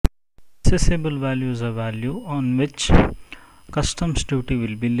assessable value is a value on which customs duty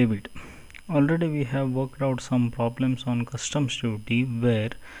will be levied. Already we have worked out some problems on customs duty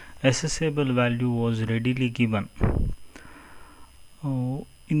where assessable value was readily given.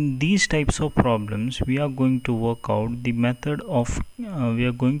 In these types of problems we are going to work out the method of we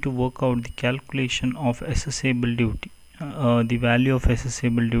are going to work out the calculation of assessable duty. The value of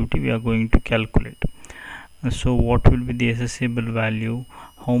assessable duty we are going to calculate. So what will be the assessable value,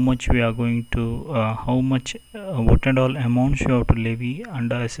 how much we are going to what and all amounts you have to levy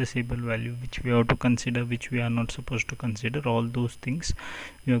under assessable value, which we have to consider, which we are not supposed to consider. All those things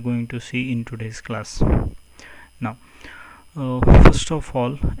we are going to see in today's class. Now first of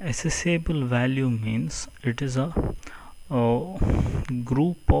all, assessable value means it is a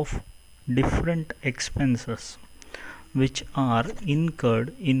group of different expenses which are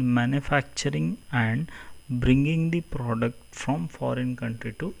incurred in manufacturing and bringing the product from foreign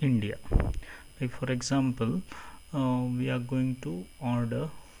country to India. Like for example, we are going to order,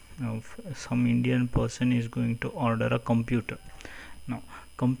 some Indian person is going to order a computer. Now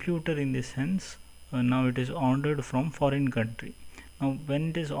computer in the sense, now it is ordered from foreign country. Now when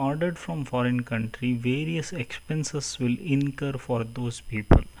it is ordered from foreign country, various expenses will incur for those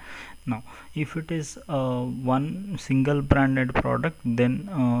people. Now if it is one single branded product, then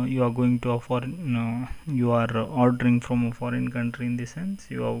you are going to a foreign you are ordering from a foreign country, in the sense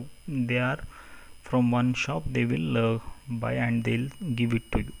they are from one shop, they will buy and they'll give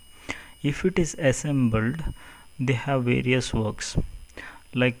it to you. If it is assembled, they have various works,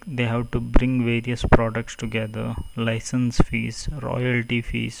 like they have to bring various products together, license fees, royalty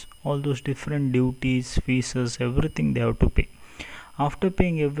fees, all those different duties, fees, everything they have to pay. After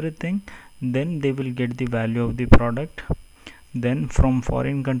paying everything, then they will get the value of the product. Then from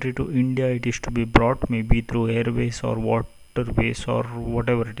foreign country to India, it is to be brought maybe through airways or waterways or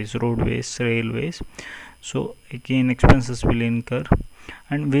whatever it is, roadways, railways. So again expenses will incur,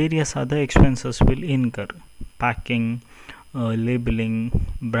 and various other expenses will incur, packing, labeling,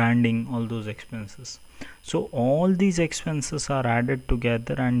 branding, all those expenses. So all these expenses are added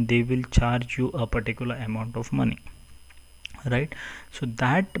together and they will charge you a particular amount of money, right? So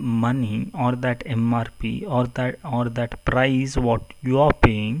that money or that MRP or that price what you are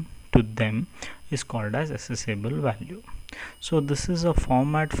paying to them is called as assessable value. So this is a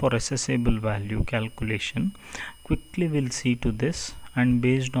format for assessable value calculation. Quickly we'll see to this, and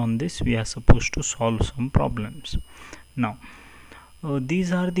based on this we are supposed to solve some problems. Now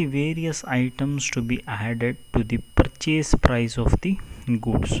these are the various items to be added to the purchase price of the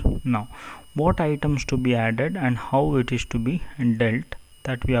goods. Now what items to be added and how it is to be dealt,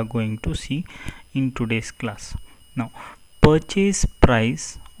 that we are going to see in today's class. Now purchase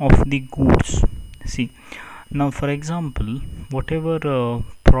price of the goods. See, now for example, whatever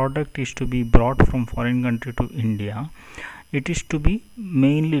product is to be brought from foreign country to India, it is to be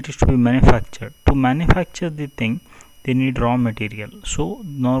manufactured. To manufacture the thing, they need raw material. So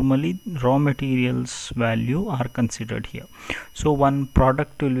normally raw materials value are considered here. So one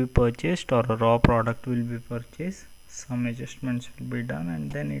product will be purchased, or a raw product will be purchased, some adjustments will be done,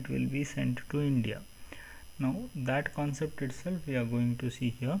 and then it will be sent to India. Now that concept itself we are going to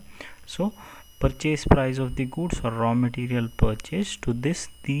see here. So purchase price of the goods or raw material purchased, to this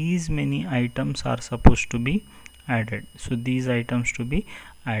these many items are supposed to be added. So these items to be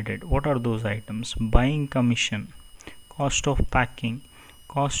added. What are those items? Buying commission, cost of packing,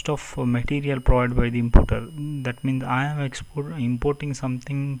 cost of material provided by the importer. That means I am importing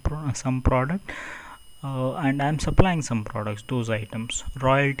something, some product, and I am supplying some products, those items.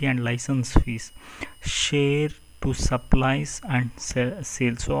 Royalty and license fees, share to supplies and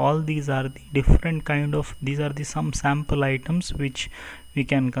sales. So all these are the different kind of, these are the some sample items which we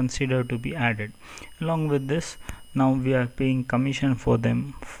can consider to be added. Along with this, now we are paying commission for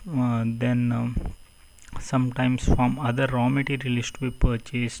them. Sometimes from other raw material is to be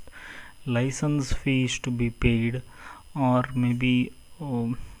purchased, license fee is to be paid, or maybe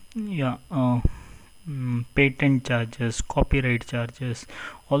patent charges, copyright charges,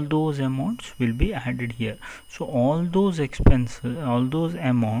 all those amounts will be added here. So all those expenses, all those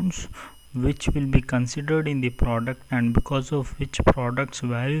amounts which will be considered in the product, and because of which product's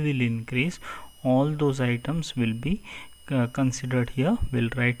value will increase, all those items will be considered here. We'll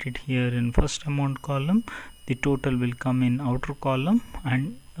write it here in first amount column, the total will come in outer column,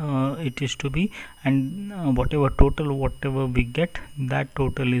 and it is to be, and whatever total whatever we get, that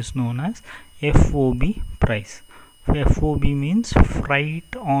total is known as FOB price. FOB means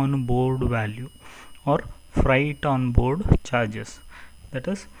freight on board value or freight on board charges. That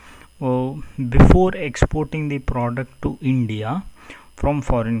is, before exporting the product to India, from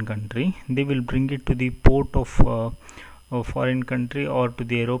foreign country, they will bring it to the port of foreign country or to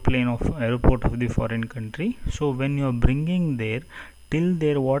the airport of the foreign country. So when you are bringing there, till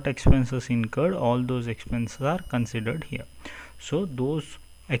there what expenses incurred, all those expenses are considered here. So those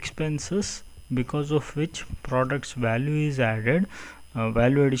expenses because of which product's value is added,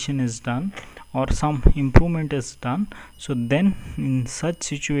 value addition is done, or some improvement is done, so then in such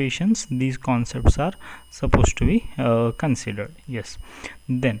situations these concepts are supposed to be considered. Yes.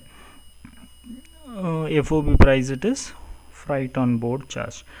 Then FOB price, it is freight on board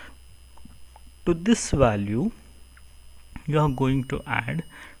charge. To this value you are going to add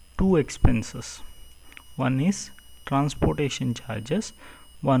two expenses. One is transportation charges,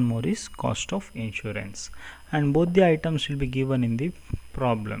 one more is cost of insurance, and both the items will be given in the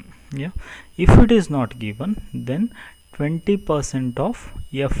problem. Yeah, if it is not given, then 20% of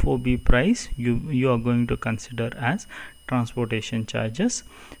FOB price you are going to consider as transportation charges.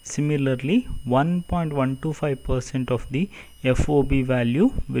 Similarly, 1.125% of the FOB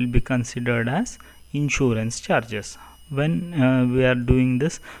value will be considered as insurance charges when we are doing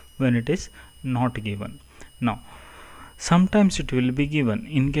this, when it is not given. Now sometimes it will be given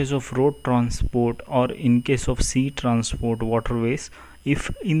in case of road transport or in case of sea transport, waterways. If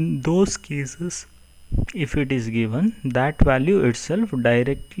in those cases, if it is given, that value itself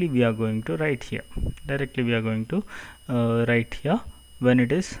directly we are going to write here. Directly we are going to write here when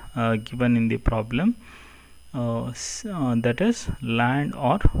it is given in the problem, that is land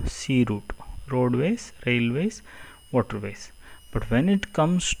or sea route, roadways, railways, waterways. But when it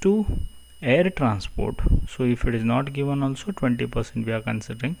comes to air transport, so if it is not given, also 20% we are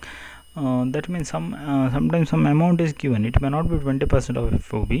considering. That means sometimes some amount is given, it may not be 20% of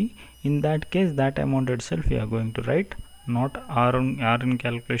FOB. In that case, that amount itself we are going to write, not RN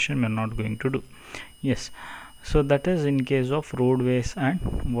calculation we are not going to do. Yes, so that is in case of roadways and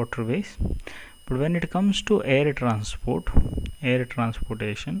waterways. But when it comes to air transport, air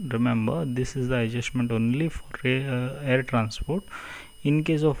transportation, remember this is the adjustment only for air transport. In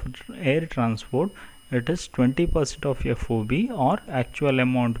case of air transport, it is 20% of FOB or actual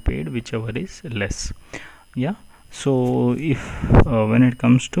amount paid, whichever is less. Yeah, so if when it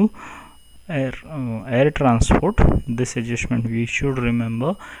comes to air transport, this adjustment we should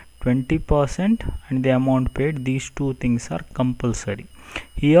remember, 20% and the amount paid, these two things are compulsory.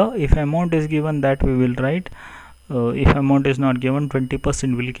 Here if amount is given, that we will write. If amount is not given,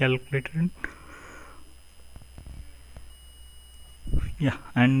 20% will calculate it. Yeah,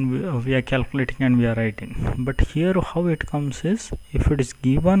 and we are calculating and we are writing. But here how it comes is, if it is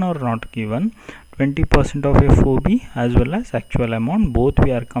given or not given, 20% of FOB as well as actual amount, both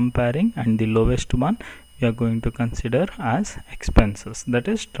we are comparing, and the lowest one we are going to consider as expenses, that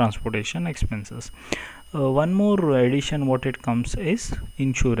is transportation expenses. One more addition what it comes is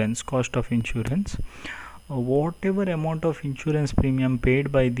insurance, cost of insurance. Whatever amount of insurance premium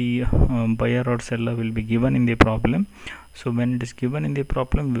paid by the buyer or seller will be given in the problem. So when it is given in the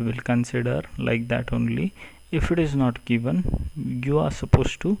problem, we will consider like that only. If it is not given, you are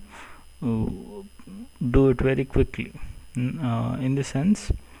supposed to do it very quickly, in the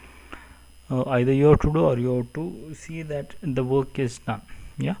sense either you have to do or you have to see that the work is done.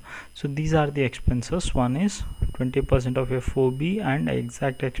 Yeah, so these are the expenses. One is 20% of FOB and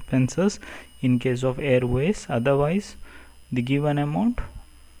exact expenses in case of airways. Otherwise the given amount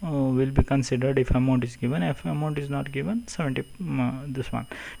will be considered if amount is given. If amount is not given,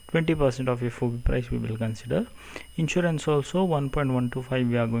 20% of FOB price we will consider. Insurance also 1.125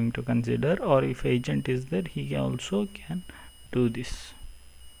 we are going to consider, or if agent is there, he also can do this.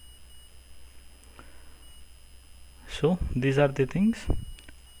 So these are the things.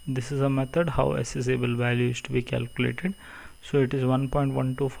 This is a method how assessable value is to be calculated. So it is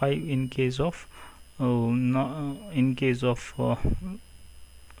 1.125 in case of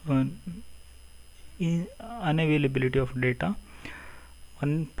unavailability of data,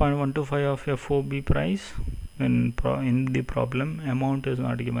 1.125 of FOB price when in the problem amount is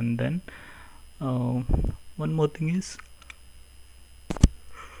not given. Then one more thing is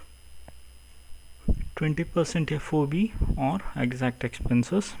 20% FOB or exact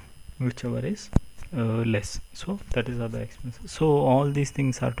expenses, whichever is less. So that is other expenses. So all these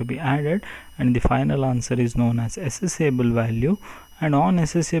things are to be added, and the final answer is known as assessable value. And on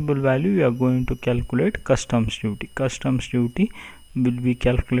assessable value, we are going to calculate customs duty. Customs duty will be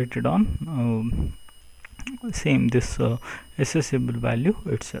calculated on same this assessable value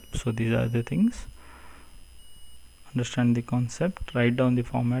itself. So these are the things. Understand the concept, write down the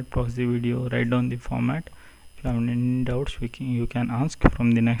format, pause the video, write down the format. If you have any doubts, you can ask.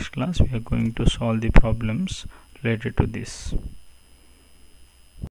 From the next class we are going to solve the problems related to this.